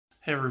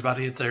Hey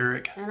everybody, it's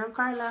Eric. And I'm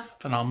Carla.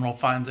 Phenomenal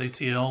Finds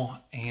ATL,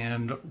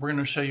 and we're going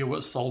to show you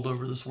what's sold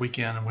over this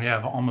weekend, and we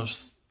have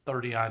almost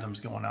 30 items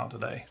going out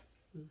today.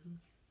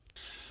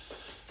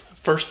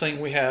 First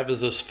thing we have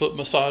is this foot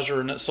massager,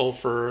 and it's sold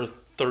for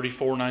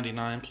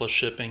 $34.99 plus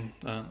shipping.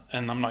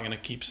 And I'm not going to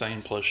keep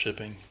saying plus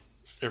shipping.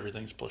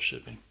 Everything's plus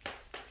shipping.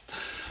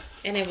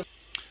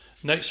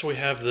 Next we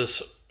have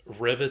this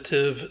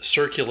Revitive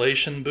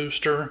circulation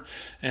booster,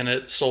 and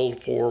it's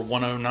sold for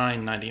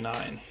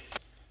 $109.99.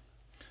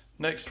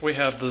 Next we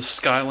have the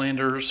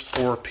Skylanders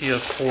for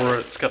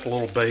PS4. It's got a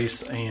little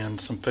base and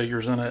some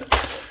figures in it,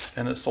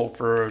 and it's sold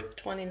for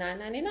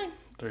 $29.99.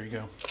 There you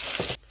go.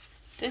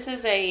 This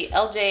is a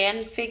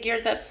LJN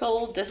figure that's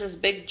sold. This is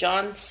Big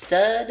John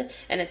Stud,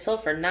 and it's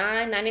sold for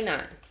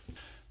 $9.99.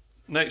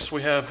 Next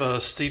we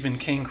have Stephen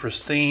King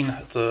Christine.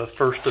 It's a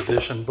first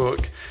edition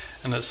book,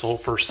 and it's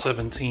sold for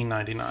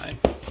 $17.99.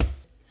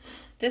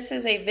 This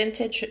is a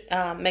vintage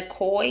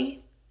McCoy.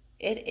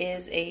 It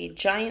is a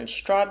giant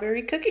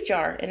strawberry cookie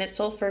jar, and it's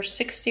sold for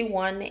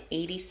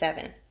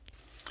 $61.87.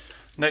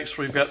 Next,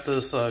 we've got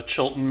this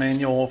Chilton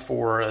manual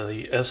for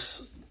the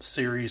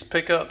S-Series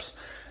pickups,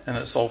 and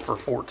it's sold for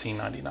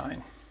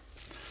 $14.99.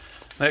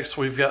 Next,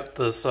 we've got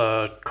this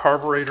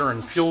carburetor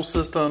and fuel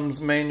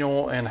systems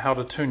manual and how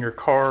to tune your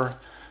car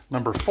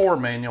 #4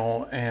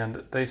 manual,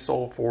 and they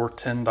sold for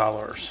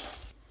 $10.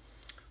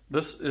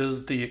 This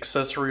is the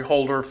accessory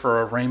holder for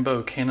a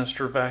rainbow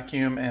canister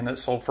vacuum, and it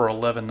sold for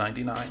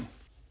 $11.99.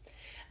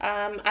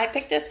 I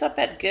picked this up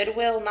at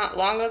Goodwill not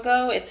long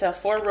ago. It's a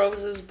Four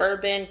Roses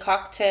bourbon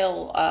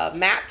cocktail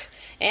mat,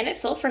 and it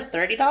sold for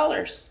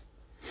 $30.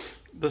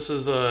 This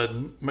is a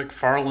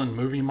McFarlane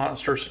Movie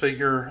Monsters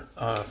figure,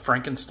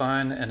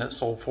 Frankenstein, and it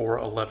sold for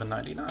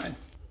 $11.99.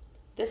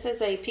 This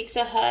is a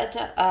Pizza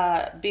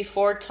Hut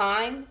Before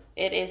Time.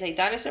 It is a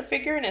dinosaur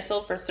figure, and it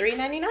sold for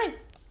 $3.99.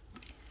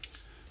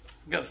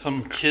 Got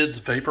some kids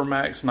Vapor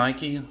Max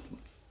Nike.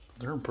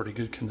 They're in pretty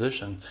good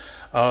condition.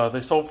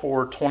 They sold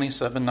for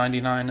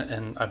 $27.99,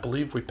 and I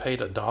believe we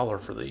paid $1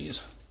 for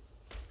these.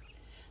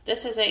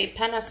 This is a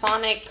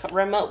Panasonic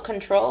remote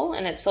control,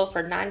 and it's sold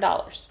for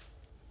 $9.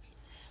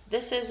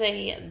 This is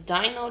a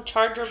Dino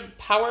Charger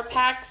power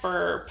pack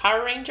for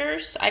Power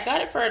Rangers. I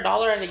got it for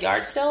 $1 at a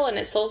yard sale, and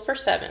it sold for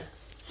 $7.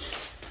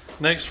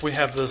 Next, we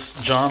have this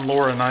John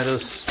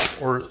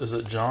Laurinaitis, or is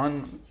it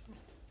John?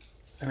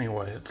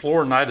 Anyway, it's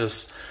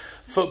Laurinaitis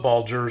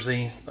football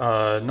jersey,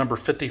 number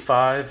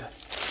 55,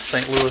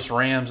 St. Louis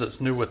Rams.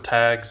 It's new with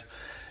tags,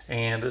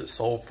 and it's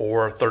sold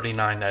for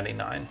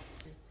 $39.99.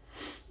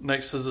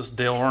 Next is this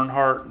Dale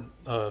Earnhardt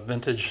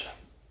vintage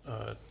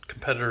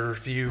competitor's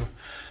view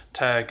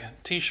tag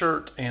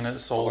t-shirt, and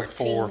it's sold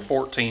for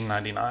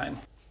 $14.99.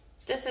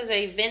 This is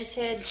a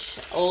vintage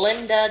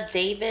Linda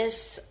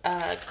Davis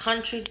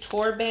country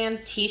tour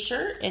band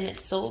t-shirt, and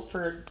it's sold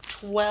for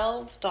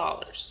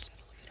 $12.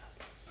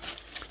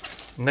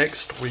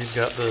 Next, we've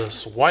got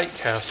this White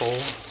Castle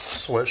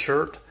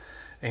sweatshirt,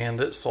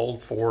 and it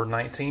sold for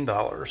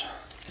 $19.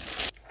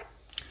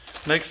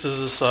 Next is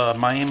this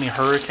Miami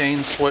Hurricane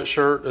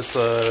sweatshirt. It's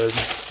a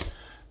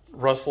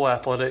Russell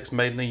Athletics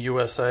made in the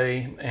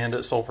USA, and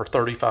it sold for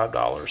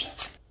 $35.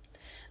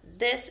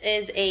 This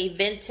is a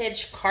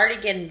vintage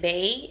cardigan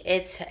bay.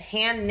 It's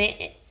hand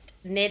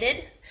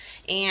knitted,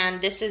 and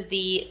this is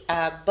the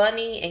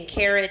bunny and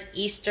carrot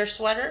Easter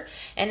sweater,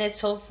 and it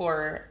sold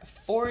for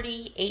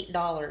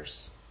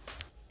 $48.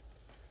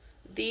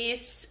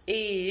 This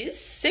is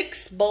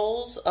 6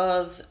 bowls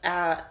of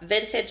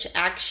Vintage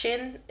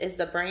Action is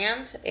the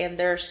brand, and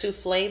they're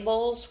souffle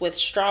bowls with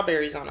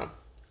strawberries on them,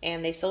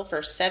 and they sold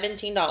for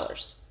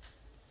 $17.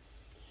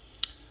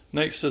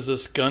 Next is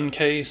this gun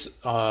case.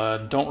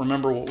 Don't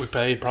remember what we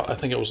paid. I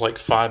think it was like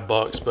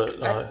 $5, but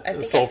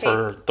it sold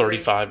for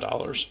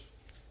 $35.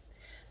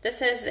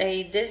 This is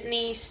a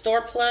Disney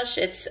store plush.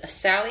 It's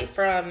Sally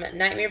from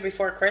Nightmare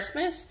Before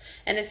Christmas,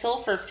 and it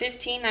sold for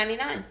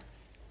 $15.99.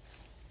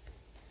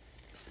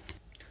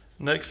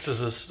 Next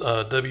is this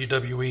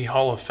WWE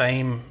Hall of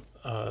Fame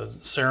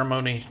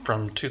ceremony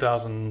from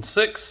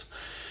 2006.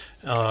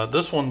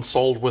 This one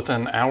sold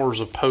within hours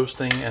of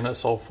posting, and it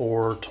sold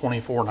for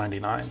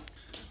 $24.99.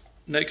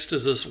 Next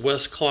is this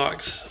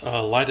Westclox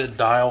lighted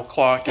dial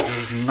clock. It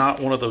is not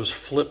one of those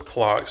flip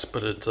clocks,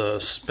 but it's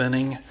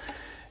spinning,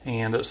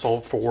 and it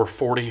sold for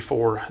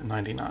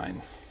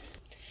 $44.99.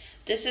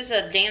 This is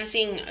a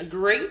Dancing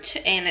Groot,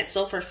 and it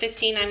sold for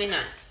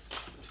 $15.99.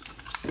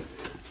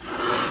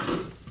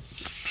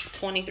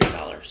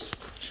 $23.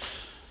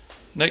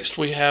 Next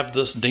we have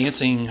this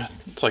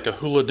it's like a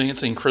hula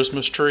dancing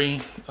Christmas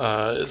tree.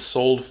 It's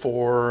sold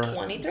for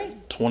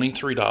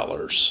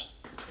 $23.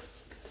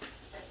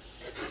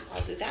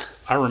 I'll do that.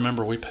 I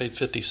remember we paid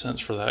 50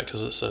 cents for that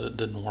because it said it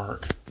didn't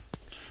work.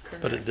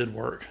 Correct. But it did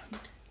work.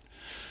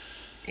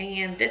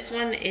 And this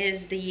one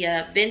is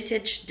the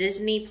vintage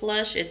Disney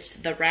plush. It's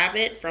the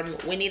rabbit from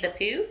Winnie the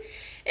Pooh.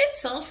 It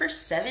sold for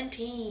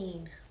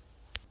 $17.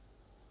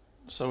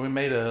 So we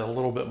made a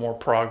little bit more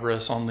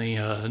progress on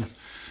the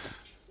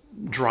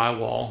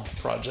drywall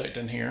project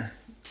in here.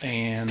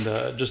 and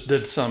just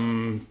did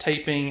some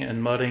taping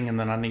and mudding, and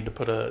then I need to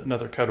put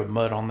another coat of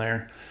mud on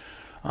there.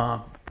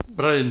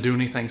 But I didn't do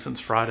anything since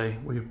Friday.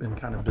 We've been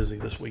kind of busy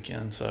this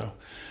weekend, so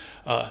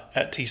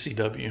at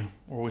TCW,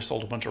 where we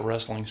sold a bunch of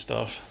wrestling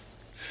stuff.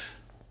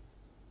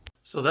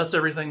 So that's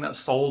everything that's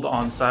sold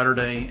on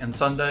Saturday and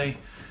Sunday.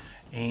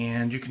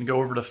 And you can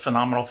go over to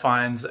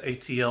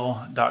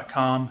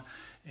phenomenalfindsatl.com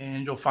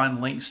and you'll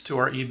find links to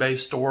our eBay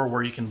store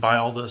where you can buy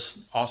all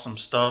this awesome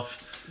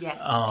stuff. Yes.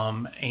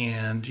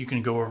 And you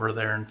can go over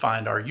there and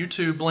find our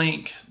YouTube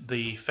link,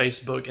 the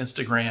Facebook,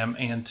 Instagram,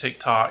 and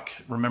TikTok.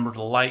 Remember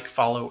to like,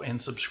 follow,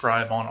 and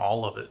subscribe on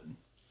all of it.